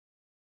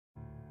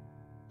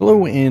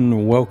Hello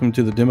and welcome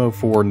to the demo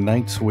for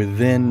Nights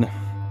Within.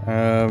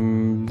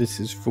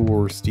 This is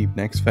for Steep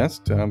Next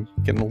Fest.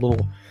 Getting a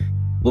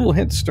little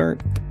head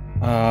start.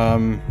 I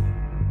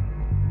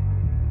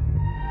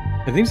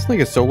think it's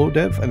like a solo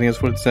dev. I think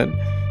that's what it said.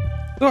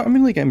 So I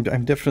mean, like I'm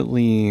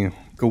definitely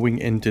going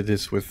into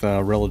this with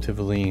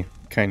relatively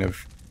kind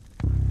of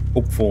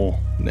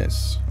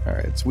hopefulness. All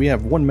right, so we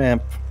have one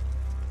map,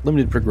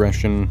 limited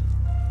progression,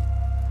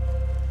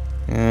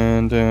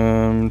 and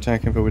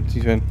attack info with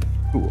defense.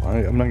 Ooh,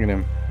 I'm not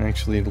gonna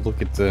actually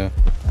look at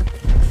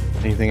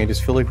anything. I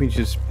just feel like we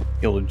just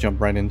be able to jump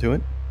right into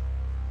it.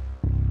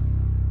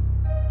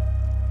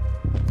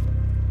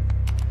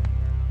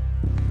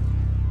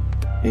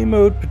 Game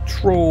mode,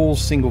 patrol,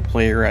 single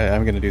player.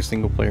 I'm gonna do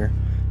single player.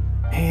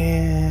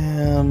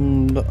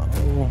 And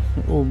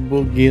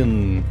we'll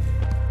begin.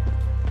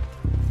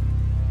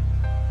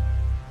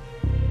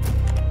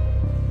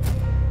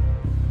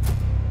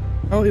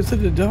 Oh, is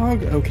it a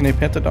dog? Oh, can I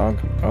pet the dog?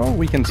 Oh,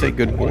 we can say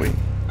good boy.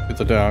 It's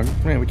a dog.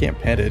 I mean, we can't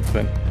pet it,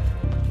 but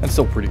that's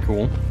still pretty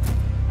cool.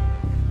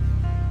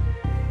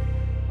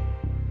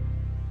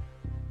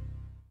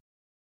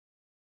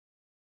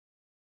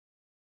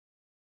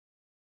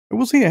 I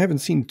will say I haven't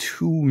seen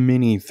too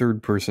many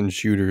third-person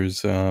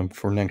shooters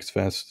for Next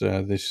Fest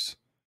this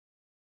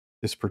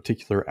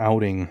particular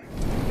outing.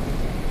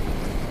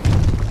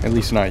 At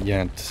least not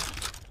yet.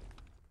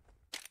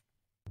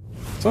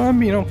 So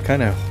I'm, you know,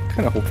 kind of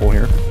hopeful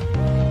here.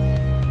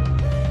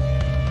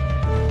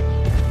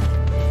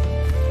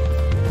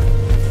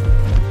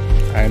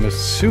 I'm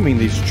assuming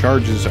these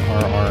charges are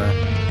our...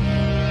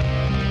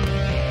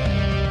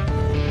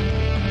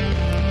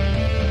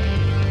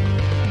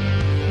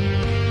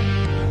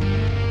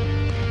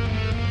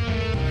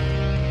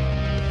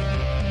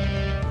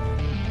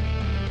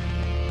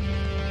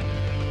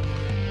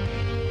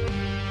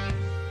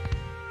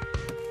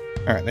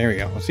 Alright, there we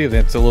go. Let's see if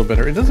that's a little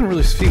better. It doesn't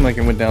really seem like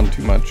it went down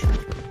too much.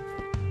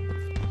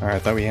 Alright, I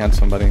thought we had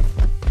somebody.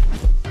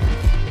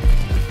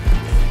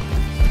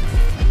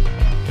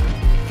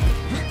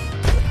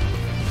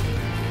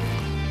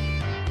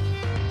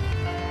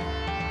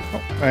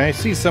 I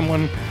see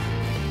someone.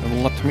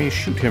 Let me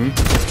shoot him.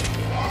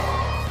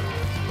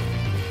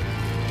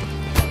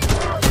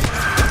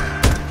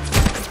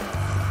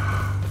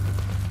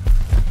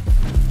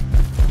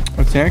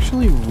 It's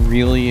actually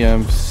really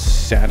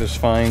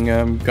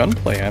satisfying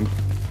gunplay. I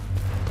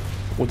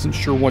wasn't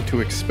sure what to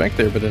expect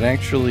there, but it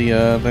actually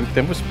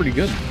that was pretty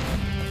good.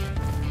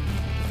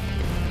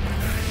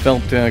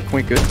 Felt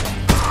quite good.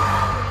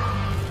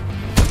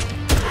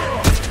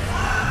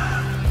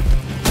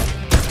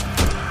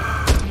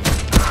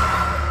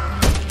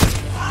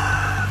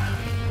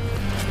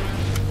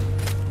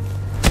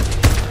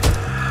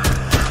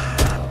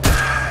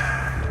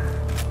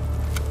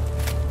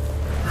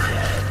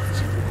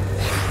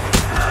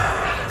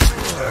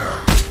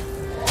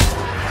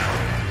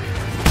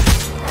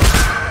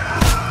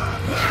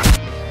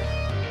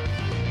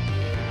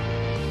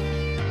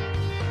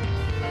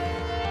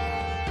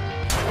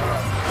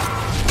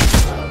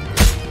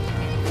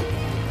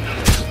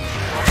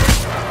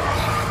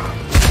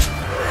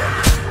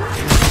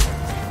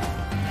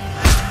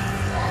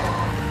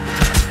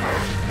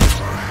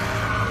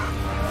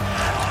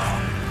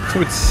 So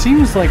it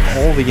seems like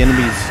all the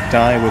enemies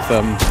die with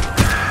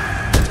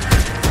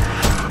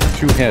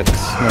 2 hits,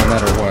 no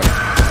matter what.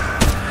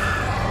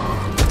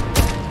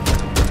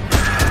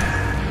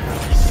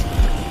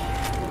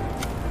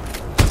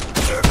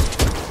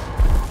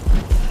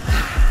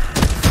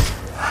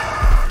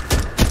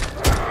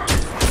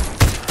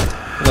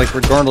 Like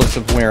regardless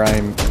of where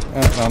I'm...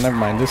 oh, never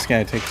mind. This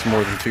guy takes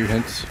more than 2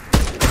 hits.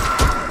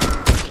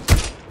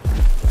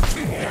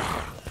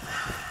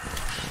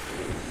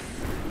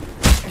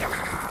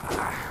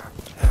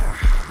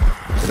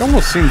 It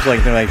almost seems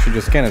like that I should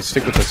just kind of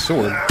stick with the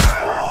sword.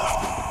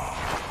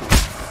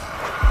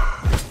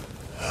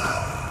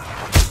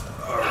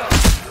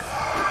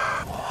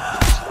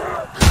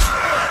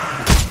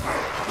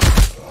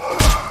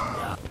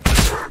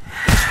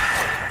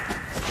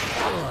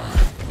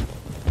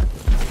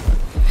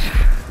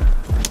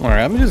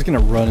 Alright, I'm just gonna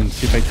run and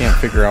see if I can't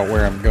figure out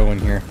where I'm going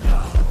here.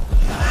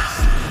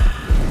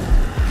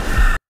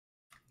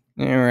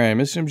 Alright,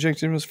 mission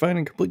objective is find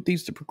and complete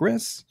these to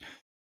progress.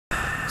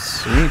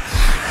 Sweet.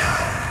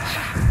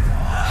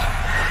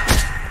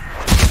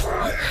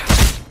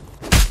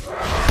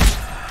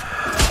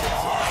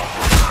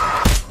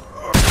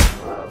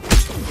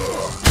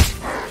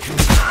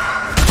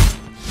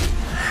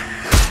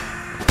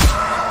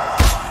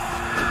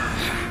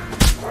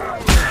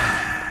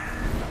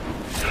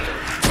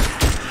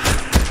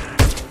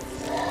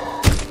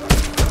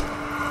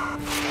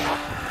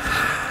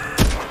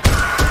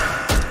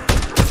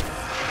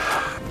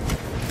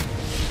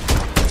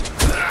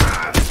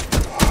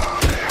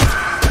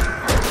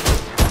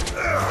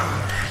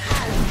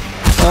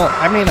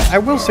 I mean, I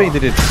will say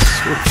that it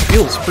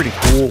feels pretty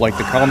cool. Like,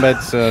 the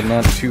combat's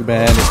not too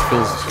bad. It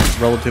feels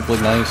relatively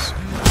nice.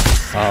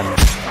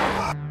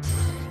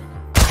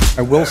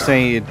 I will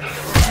say it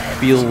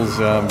feels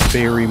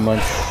very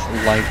much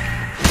like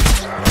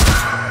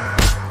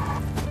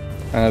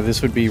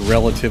this would be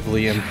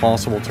relatively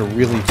impossible to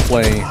really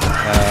play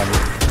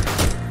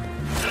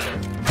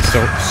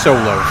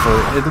solo for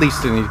at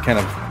least any kind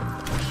of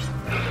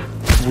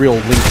real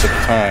length of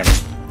time.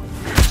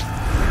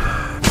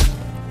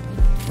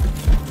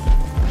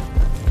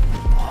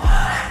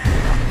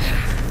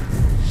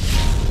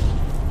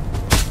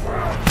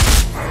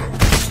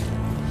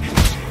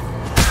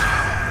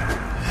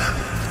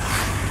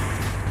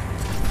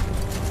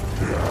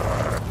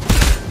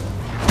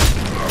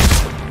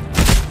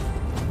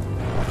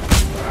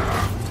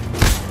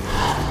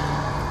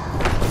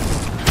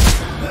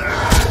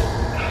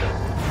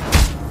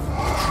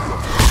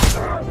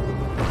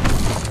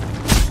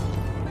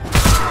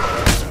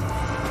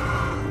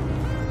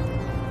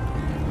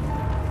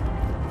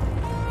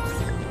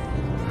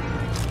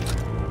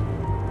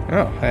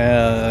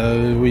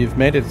 We've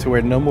made it to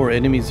where no more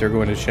enemies are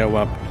going to show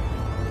up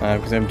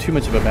because I'm too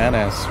much of a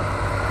badass.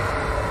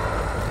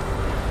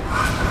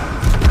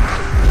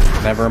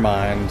 Never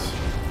mind.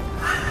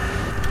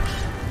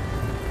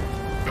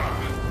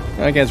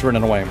 That guy's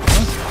running away.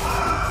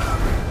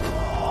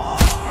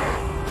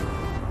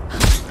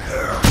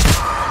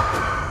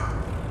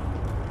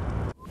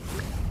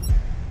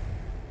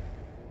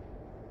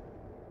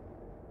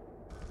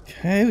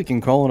 Okay, we can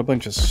call in a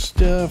bunch of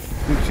stuff,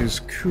 which is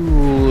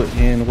cool,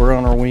 and we're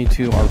on our way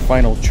to our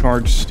final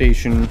charge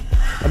station.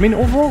 I mean,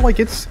 overall,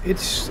 like, it's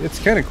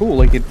kind of cool.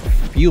 Like, it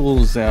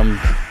feels, you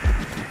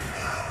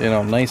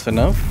know, nice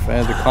enough.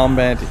 The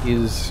combat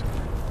is,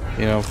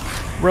 you know,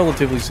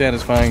 relatively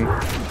satisfying.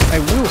 I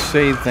will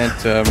say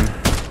that,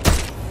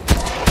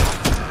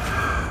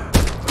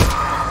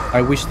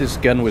 I wish this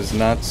gun was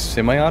not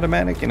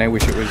semi-automatic, and I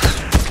wish it was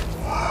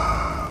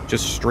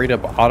just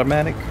straight-up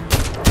automatic.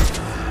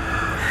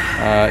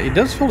 It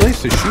does feel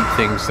nice to shoot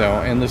things,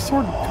 though, and the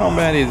sword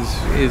combat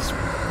is,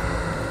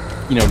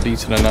 you know,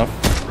 decent enough.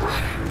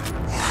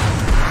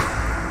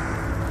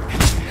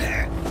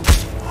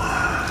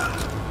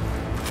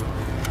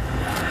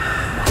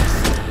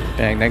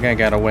 Dang, that guy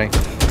got away.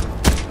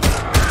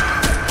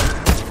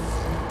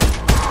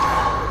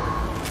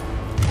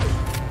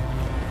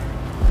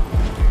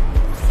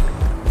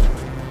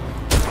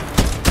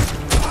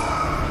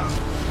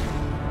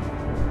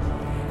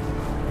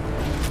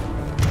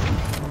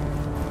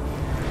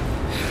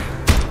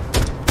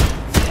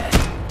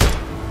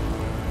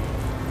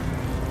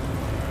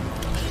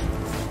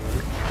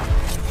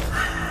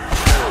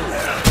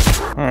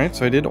 Alright,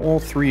 so I did all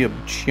 3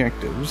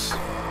 objectives.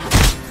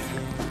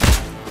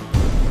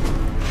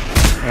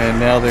 And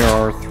now there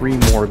are 3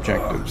 more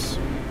objectives.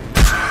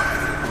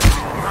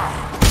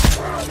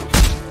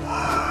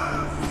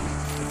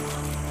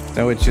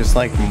 So it's just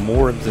like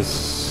more of the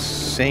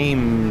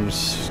same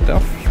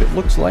stuff, it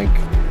looks like.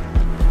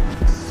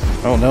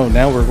 Oh no,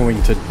 now we're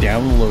going to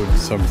download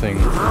something.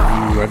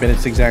 Ooh, I bet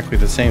it's exactly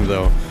the same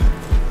though.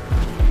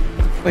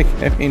 Like,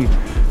 I mean,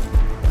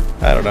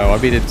 I don't know.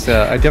 I mean, it's.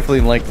 I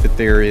definitely like that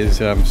there is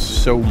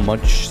so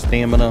much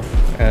stamina,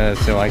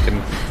 so I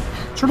can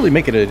certainly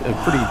make it a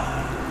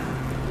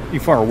pretty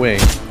far away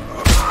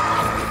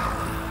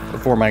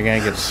before my guy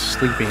gets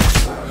sleepy.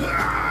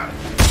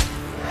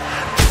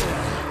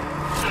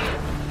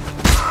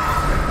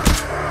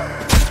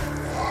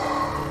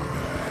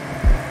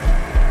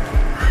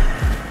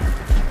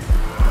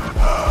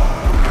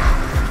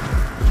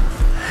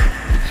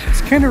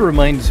 This kind of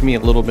reminds me a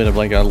little bit of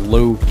like a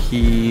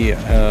low-key.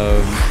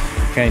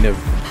 Kind of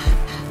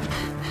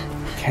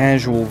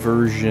casual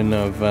version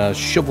of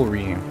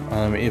chivalry,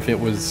 if it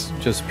was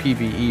just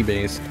PvE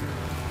based.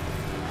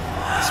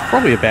 It's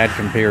probably a bad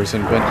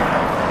comparison, but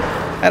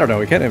I don't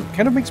know. It kind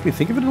of makes me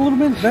think of it a little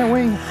bit that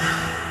way.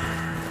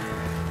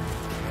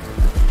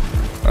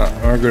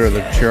 I'll go to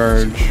the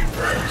charge.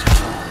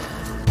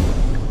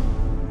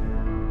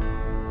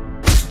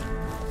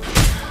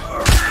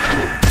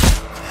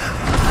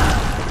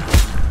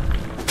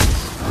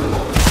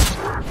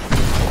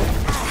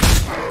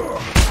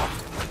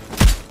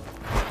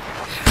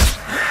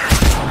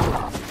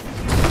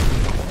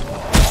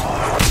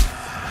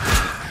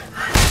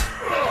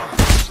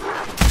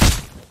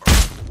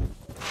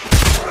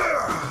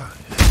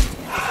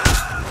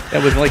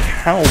 Yeah, with like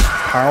how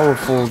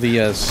powerful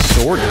the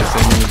sword is,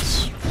 I mean,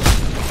 it's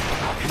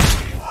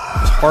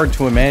hard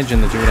to imagine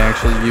that you would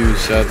actually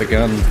use the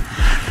gun.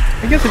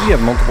 I guess if you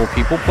have multiple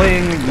people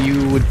playing,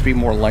 you would be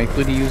more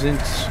likely to use it,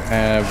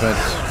 but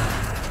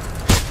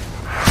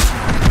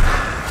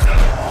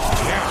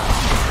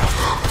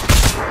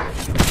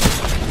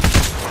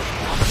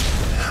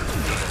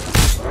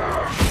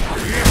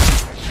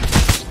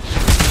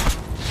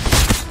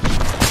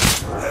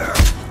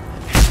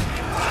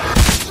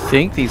I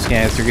think these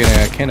guys are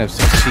gonna kind of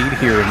succeed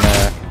here in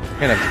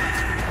kind of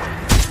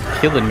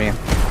killing me.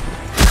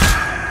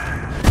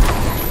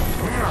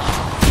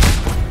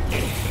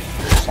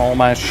 All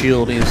my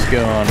shield is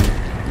gone.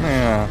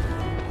 Yeah.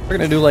 We're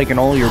gonna do like an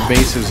all your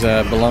bases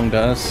belong to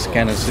us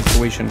kind of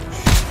situation,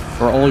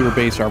 or all your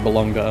base are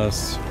belong to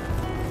us.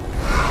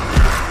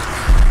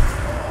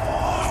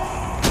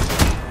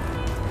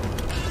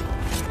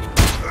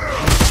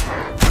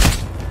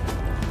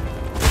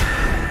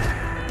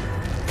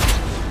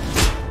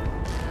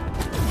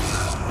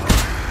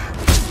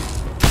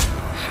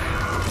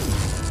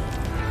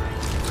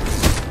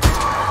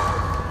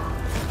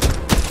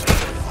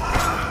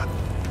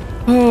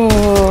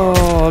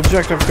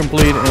 objective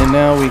complete, and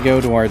now we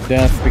go to our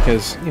death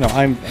because, you know,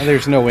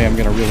 there's no way I'm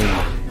gonna really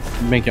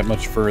make it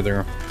much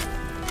further.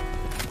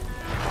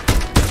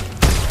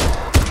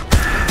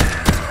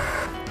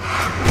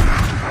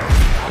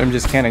 I'm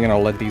just kind of gonna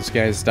let these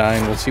guys die,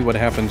 and we'll see what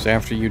happens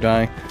after you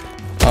die.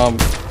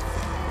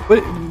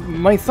 But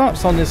my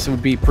thoughts on this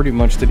would be pretty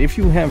much that if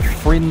you have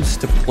friends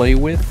to play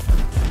with,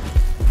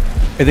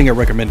 I think I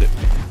recommend it.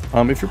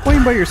 If you're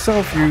playing by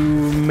yourself, you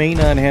may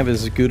not have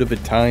as good of a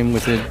time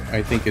with it,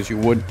 I think, as you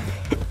would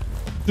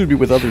be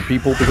with other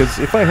people, because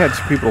if I had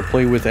some people to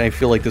play with, I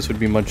feel like this would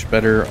be much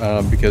better,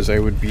 because I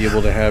would be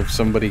able to have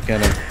somebody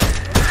kind of,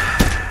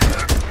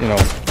 you know,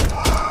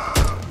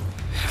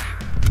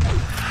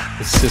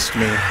 assist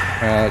me.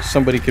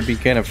 Somebody could be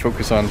kind of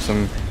focused on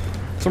some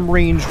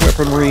ranged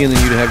weaponry, and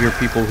then you'd have your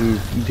people who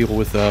deal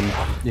with,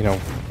 you know,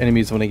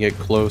 enemies when they get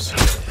close.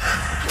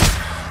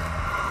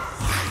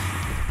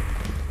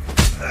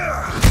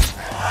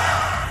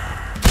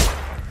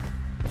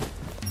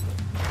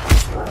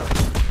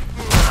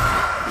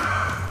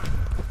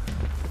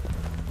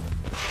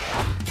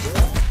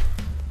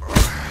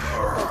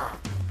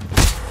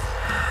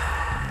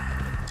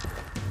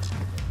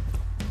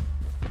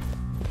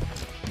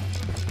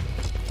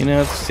 You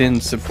know, it's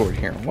in support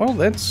here. Well,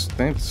 that's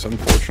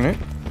unfortunate.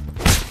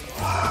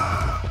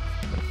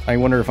 I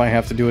wonder if I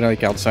have to do it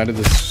like outside of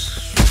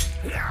this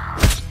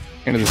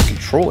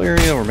control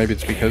area, or maybe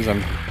it's because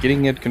I'm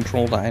getting it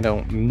controlled. I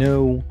don't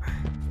know.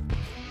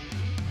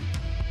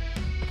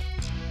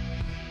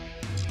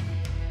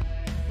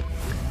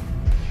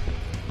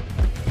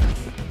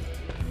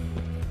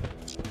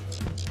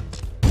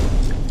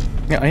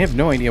 Yeah, I have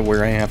no idea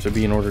where I have to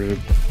be in order to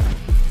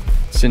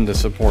send a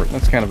support.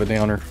 That's kind of a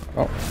downer.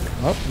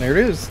 Oh, there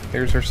it is.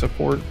 There's our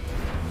support.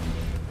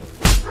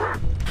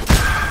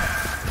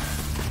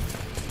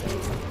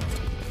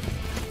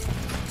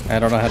 I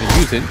don't know how to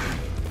use it.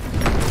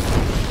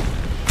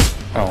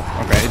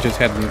 Oh, okay. It just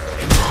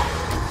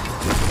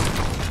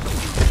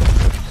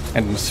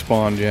hadn't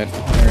spawned yet.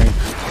 All right.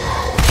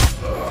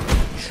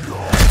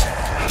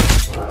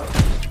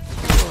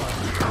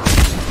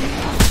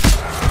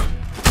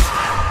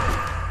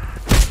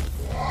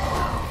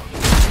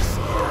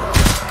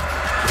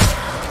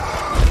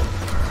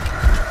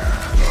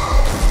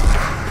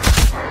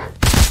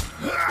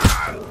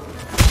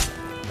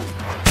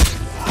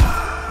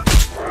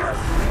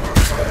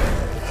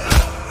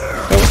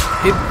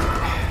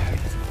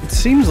 It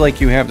seems like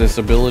you have this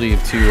ability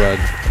to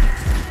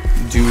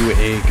do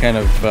a kind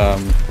of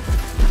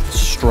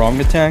strong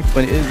attack,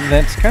 but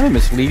that's kind of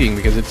misleading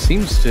because it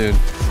seems to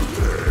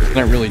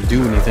not really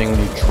do anything when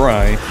you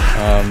try.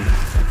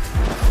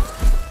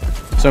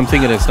 So I'm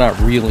thinking it's not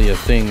really a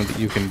thing that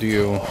you can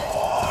do.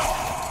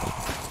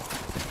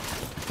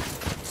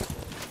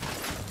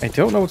 I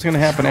don't know what's going to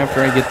happen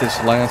after I get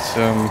this last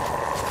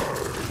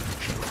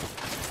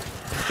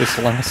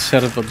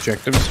set of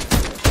objectives.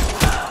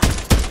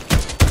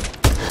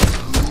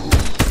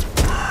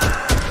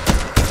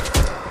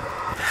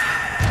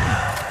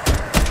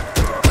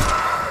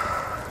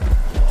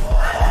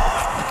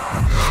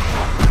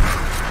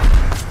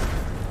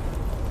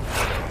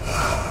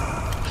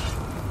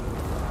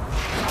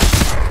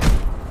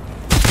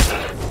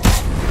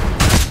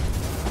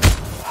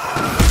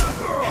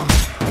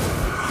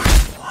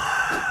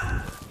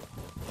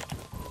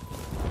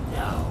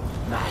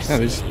 Yeah,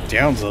 these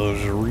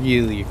downloads are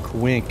really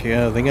quick.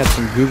 Yeah, they got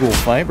some Google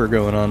Fiber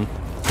going on.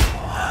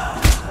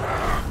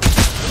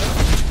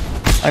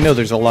 I know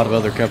there's a lot of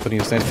other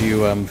companies that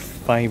do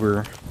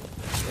fiber.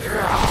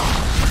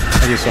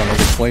 I guess on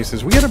other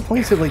places. We got a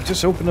place that like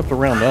just opened up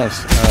around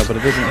us, but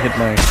it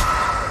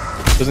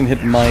doesn't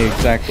hit my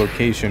exact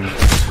location.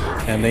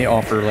 And they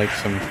offer like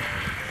some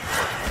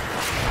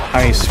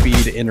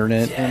high-speed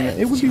internet, and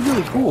it would be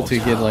really cool to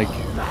get like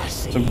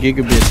some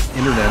gigabit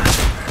internet.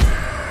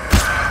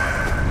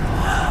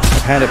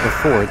 I've had it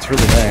before, it's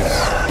really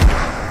nice.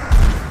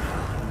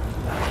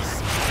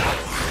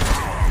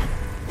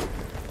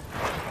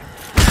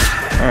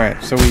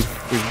 Alright, so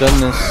we've done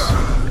this.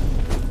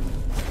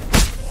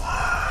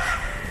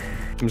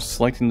 I'm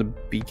selecting the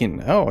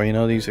beacon. Oh, you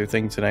know, these are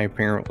things that I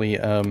apparently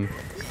I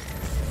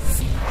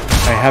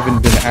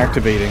haven't been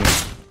activating.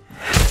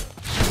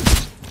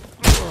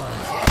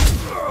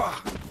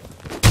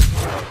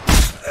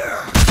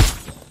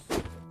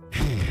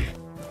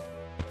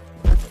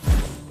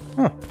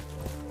 Huh.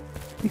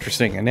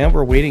 Interesting, and now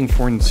we're waiting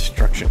for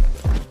instruction.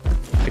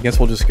 I guess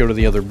we'll just go to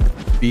the other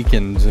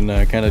beacons and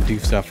kind of do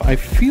stuff. I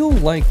feel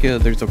like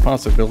there's a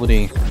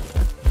possibility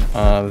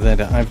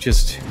that I've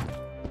just...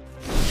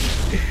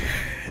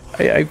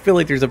 I feel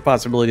like there's a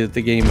possibility that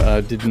the game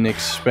didn't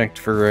expect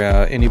for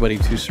anybody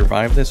to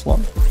survive this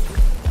long.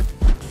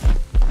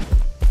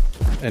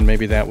 And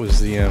maybe that was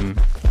the...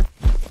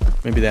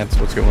 maybe that's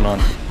what's going on.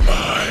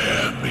 I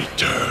am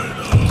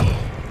eternal.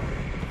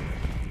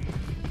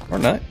 Or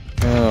not.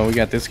 Oh, we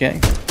got this guy.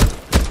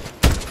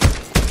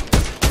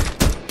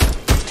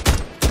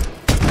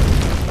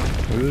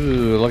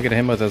 Ooh, look at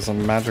him with his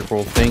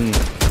magical thing.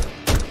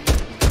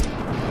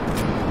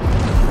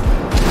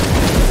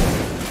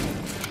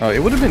 It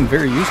would have been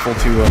very useful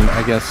to,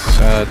 I guess,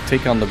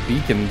 take on the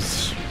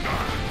beacons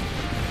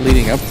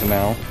leading up to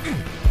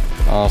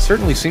now.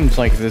 Certainly seems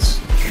like this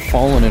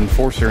Fallen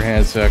Enforcer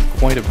has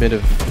quite a bit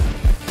of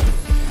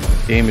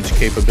damage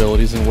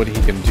capabilities and what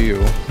he can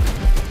do.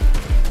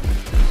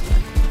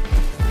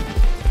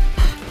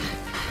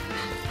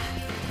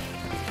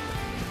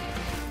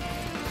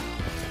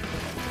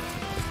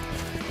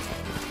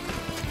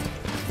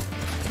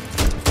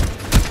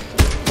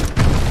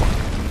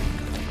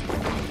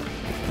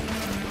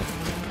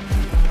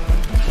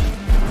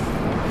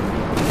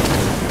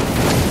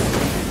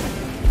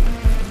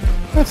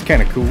 That's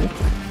kind of cool.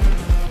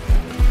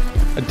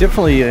 I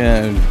definitely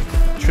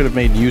should have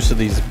made use of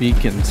these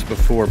beacons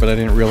before, but I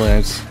didn't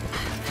realize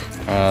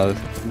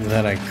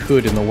that I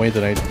could in the way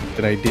that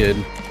I did.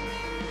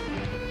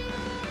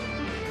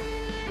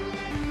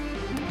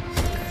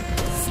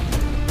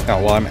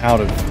 Oh well, I'm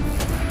out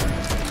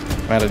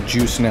of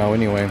juice now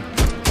anyway.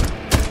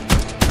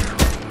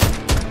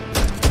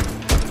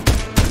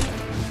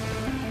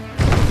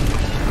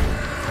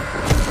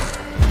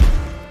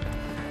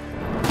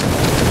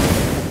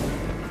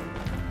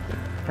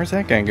 Where's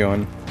that guy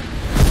going?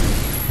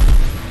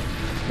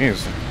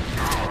 Jeez.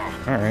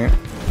 Alright.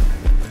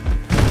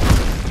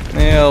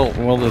 Well,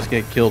 we'll just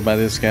get killed by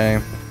this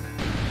guy.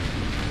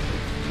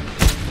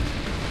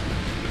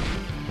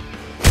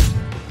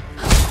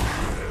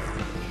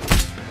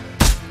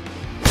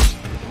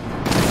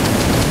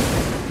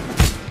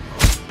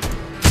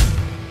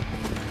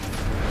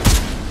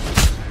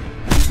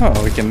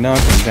 Oh, we can knock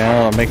him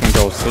down and make him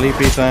go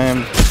sleepy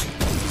time.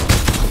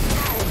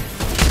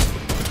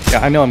 Yeah,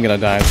 I know I'm gonna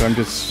die, so I'm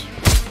just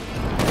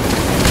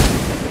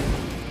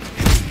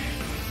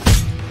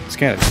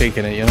kind of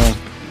taking it, you know?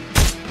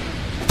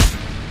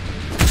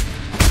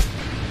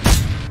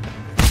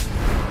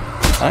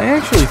 I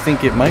actually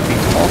think it might be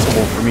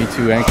possible for me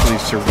to actually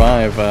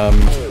survive,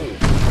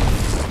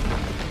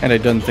 had I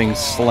done things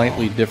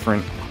slightly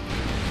different.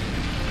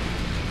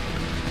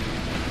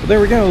 But there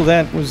we go,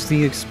 that was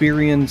the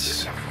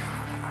experience.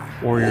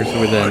 Warriors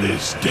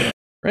Within.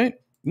 Right?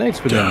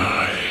 Knights Within.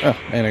 Oh,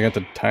 man, I got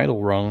the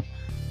title wrong.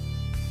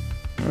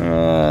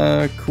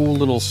 Cool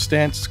little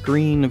stats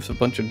screen of a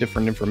bunch of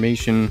different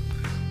information.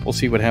 We'll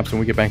see what happens when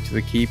we get back to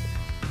the keep.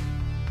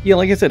 Yeah,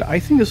 like I said, I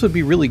think this would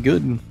be really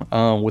good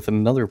with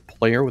another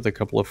player, with a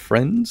couple of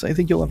friends. I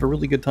think you'll have a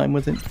really good time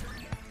with it.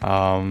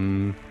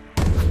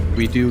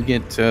 We do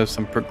get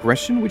some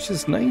progression, which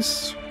is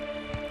nice.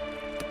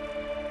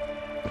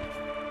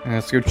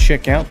 Let's go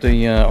check out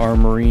the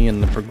armory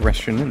and the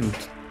progression and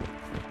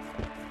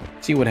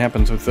see what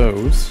happens with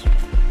those.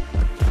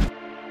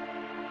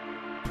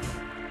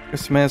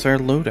 Customize our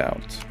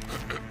loadout.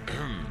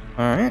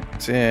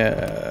 Alright,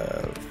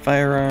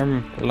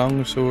 firearm,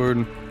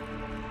 longsword.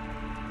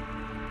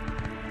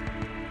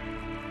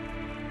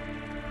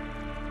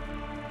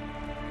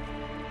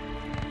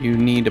 You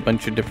need a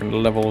bunch of different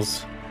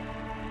levels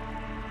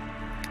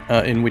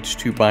in which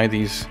to buy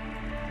these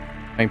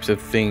types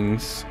of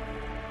things.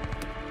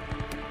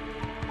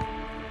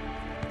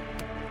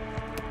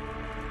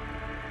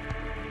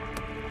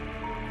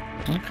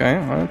 Okay,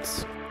 well,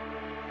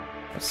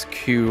 that's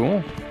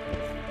cool.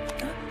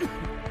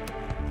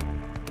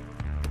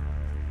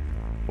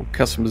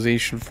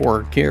 Customization for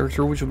our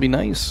character, which will be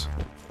nice.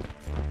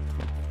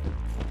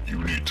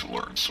 You need to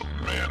learn some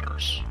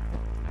manners.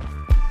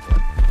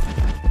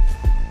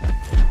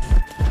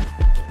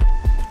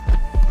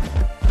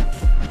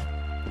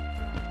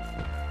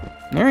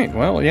 All right.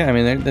 Well, yeah. I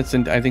mean,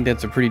 I think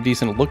that's a pretty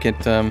decent look at.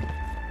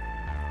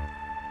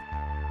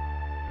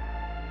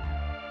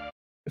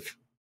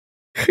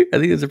 I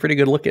think it's a pretty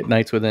good look at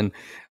Knights Within.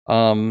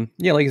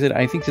 Yeah, like I said,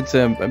 I think it's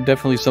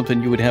definitely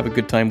something you would have a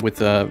good time with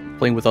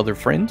playing with other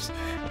friends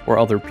or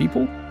other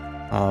people.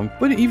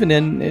 But even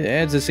then,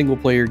 as a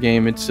single-player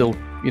game, it's still,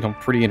 you know,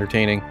 pretty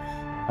entertaining.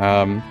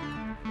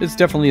 This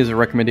definitely is a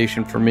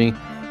recommendation for me.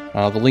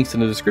 The link's in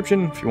the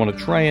description if you want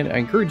to try it. I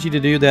encourage you to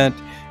do that,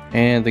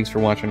 and thanks for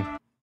watching.